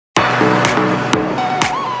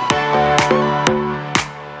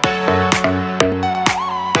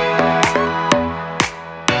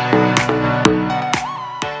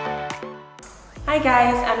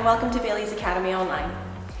guys, and welcome to Bailey's Academy Online.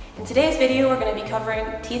 In today's video we're going to be covering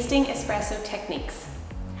tasting espresso techniques.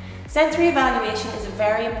 Sensory evaluation is a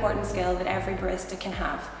very important skill that every barista can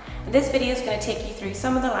have, and this video is going to take you through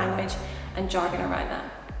some of the language and jargon around that.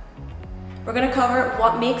 We're going to cover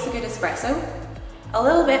what makes a good espresso, a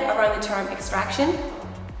little bit around the term extraction,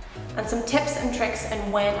 and some tips and tricks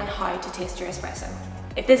on when and how to taste your espresso.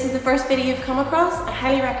 If this is the first video you've come across, I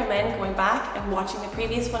highly recommend going back and watching the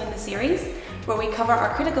previous one in the series where we cover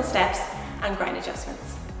our critical steps and grind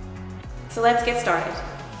adjustments. So let's get started.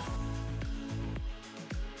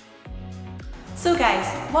 So guys,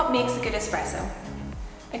 what makes a good espresso?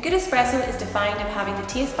 A good espresso is defined as having the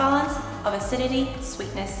taste balance of acidity,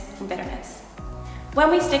 sweetness and bitterness.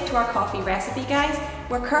 When we stick to our coffee recipe guys,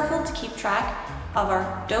 we're careful to keep track of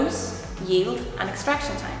our dose, yield and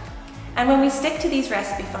extraction time. And when we stick to these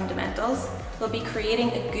recipe fundamentals, we'll be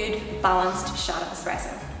creating a good balanced shot of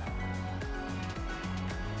espresso.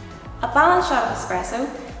 A balanced shot of espresso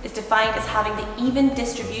is defined as having the even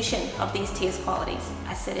distribution of these taste qualities,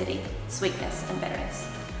 acidity, sweetness and bitterness.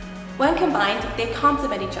 When combined, they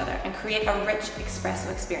complement each other and create a rich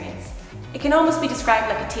espresso experience. It can almost be described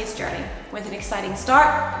like a taste journey, with an exciting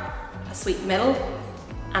start, a sweet middle,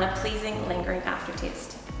 and a pleasing lingering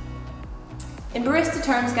aftertaste. In barista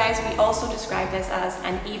terms, guys, we also describe this as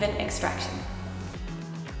an even extraction.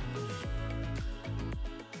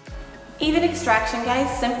 Even extraction,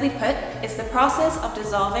 guys, simply put, is the process of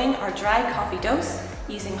dissolving our dry coffee dose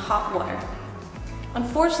using hot water.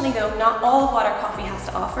 Unfortunately though, not all of what our coffee has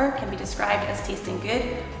to offer can be described as tasting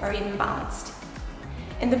good or even balanced.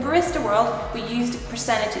 In the barista world, we used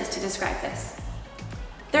percentages to describe this.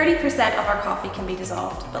 30% of our coffee can be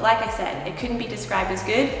dissolved, but like I said, it couldn't be described as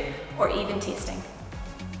good or even tasting.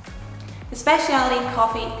 The Specialty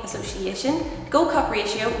Coffee Association Gold Cup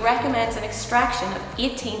ratio recommends an extraction of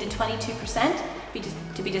 18 to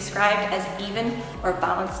 22% to be described as even or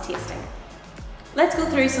balanced tasting. Let's go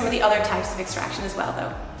through some of the other types of extraction as well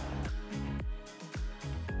though.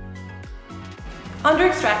 Under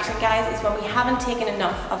extraction, guys, is when we haven't taken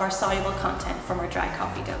enough of our soluble content from our dry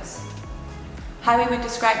coffee dose. How we would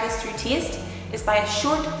describe this through taste is by a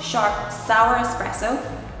short, sharp, sour espresso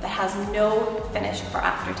that has no finish or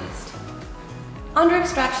aftertaste. Under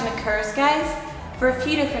extraction occurs, guys, for a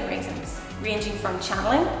few different reasons, ranging from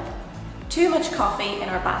channeling, too much coffee in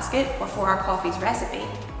our basket or for our coffee's recipe,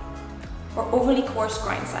 or overly coarse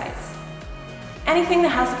grind size. Anything that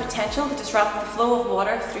has the potential to disrupt the flow of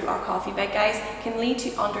water through our coffee bed, guys, can lead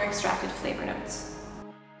to under-extracted flavor notes.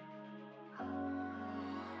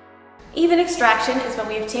 Even extraction is when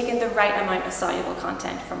we have taken the right amount of soluble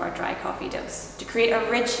content from our dry coffee dose to create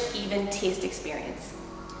a rich, even taste experience.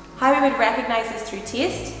 How we would recognize this through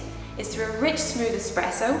taste is through a rich, smooth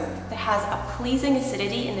espresso that has a pleasing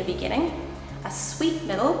acidity in the beginning, a sweet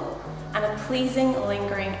middle, and a pleasing,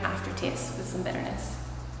 lingering aftertaste with some bitterness.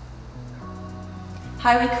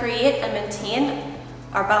 How we create and maintain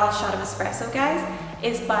our balanced shot of espresso, guys,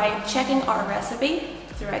 is by checking our recipe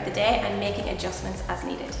throughout the day and making adjustments as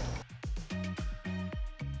needed.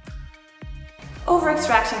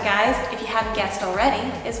 Over-extraction, guys, if you hadn't guessed already,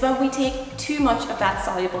 is when we take too much of that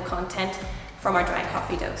soluble content from our dry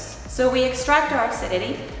coffee dose. So we extract our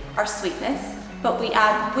acidity, our sweetness, but we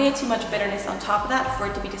add way too much bitterness on top of that for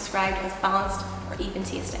it to be described as balanced or even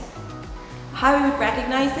tasting. How we would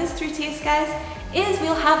recognize this through taste, guys, is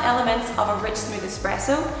we'll have elements of a rich, smooth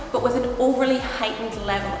espresso, but with an overly heightened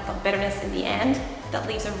level of bitterness in the end that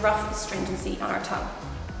leaves a rough astringency on our tongue.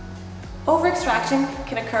 Over-extraction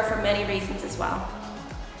can occur for many reasons as well.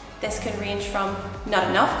 This can range from not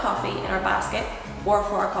enough coffee in our basket or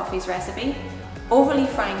for our coffee's recipe, overly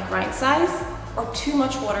fine grind size, or too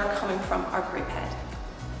much water coming from our brew head.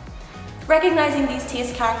 Recognizing these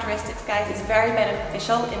taste characteristics, guys, is very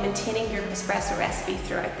beneficial in maintaining your espresso recipe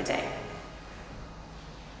throughout the day.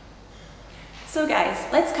 So guys,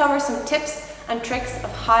 let's cover some tips and tricks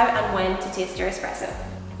of how and when to taste your espresso.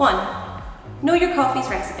 1. Know your coffee's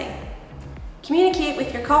recipe. Communicate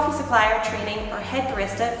with your coffee supplier, training, or head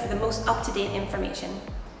barista for the most up-to-date information.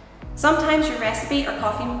 Sometimes your recipe or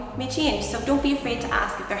coffee may change, so don't be afraid to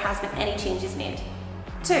ask if there has been any changes made.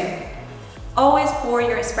 2. Always pour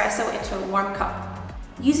your espresso into a warm cup.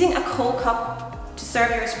 Using a cold cup to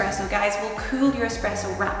serve your espresso, guys, will cool your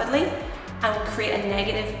espresso rapidly and will create a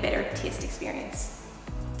negative, bitter taste experience.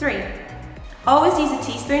 3. Always use a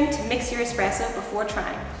teaspoon to mix your espresso before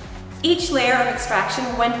trying. Each layer of extraction,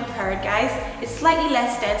 when prepared, guys, is slightly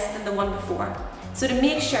less dense than the one before. So to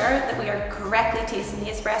make sure that we are correctly tasting the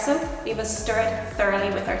espresso, we must stir it thoroughly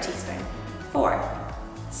with our teaspoon. 4.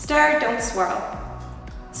 Stir, don't swirl.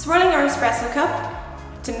 Swirling our espresso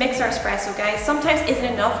cup to mix our espresso, guys, sometimes isn't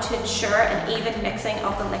enough to ensure an even mixing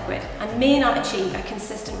of the liquid and may not achieve a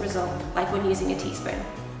consistent result like when using a teaspoon.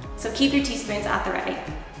 So keep your teaspoons at the ready.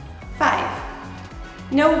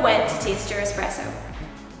 5. Know when to taste your espresso.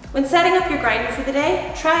 When setting up your grinder for the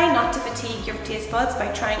day, try not to fatigue your taste buds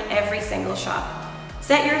by trying every single shot.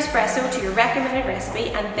 Set your espresso to your recommended recipe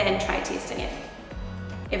and then try tasting it.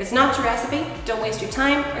 If it's not your recipe, don't waste your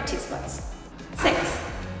time or taste buds. 6.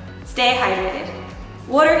 Stay hydrated.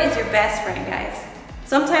 Water is your best friend, guys.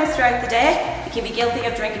 Sometimes throughout the day, we can be guilty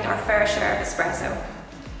of drinking our fair share of espresso.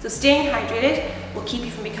 So staying hydrated will keep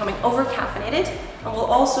you from becoming over-caffeinated and will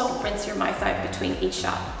also rinse your mouth out between each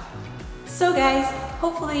shot. So guys,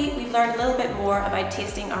 hopefully we've learned a little bit more about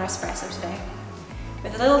tasting our espresso today.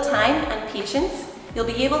 With a little time and patience, you'll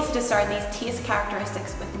be able to discern these taste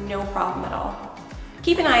characteristics with no problem at all.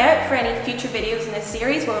 Keep an eye out for any future videos in this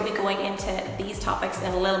series where we'll be going into these topics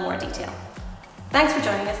in a little more detail. Thanks for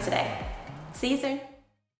joining us today. See you soon.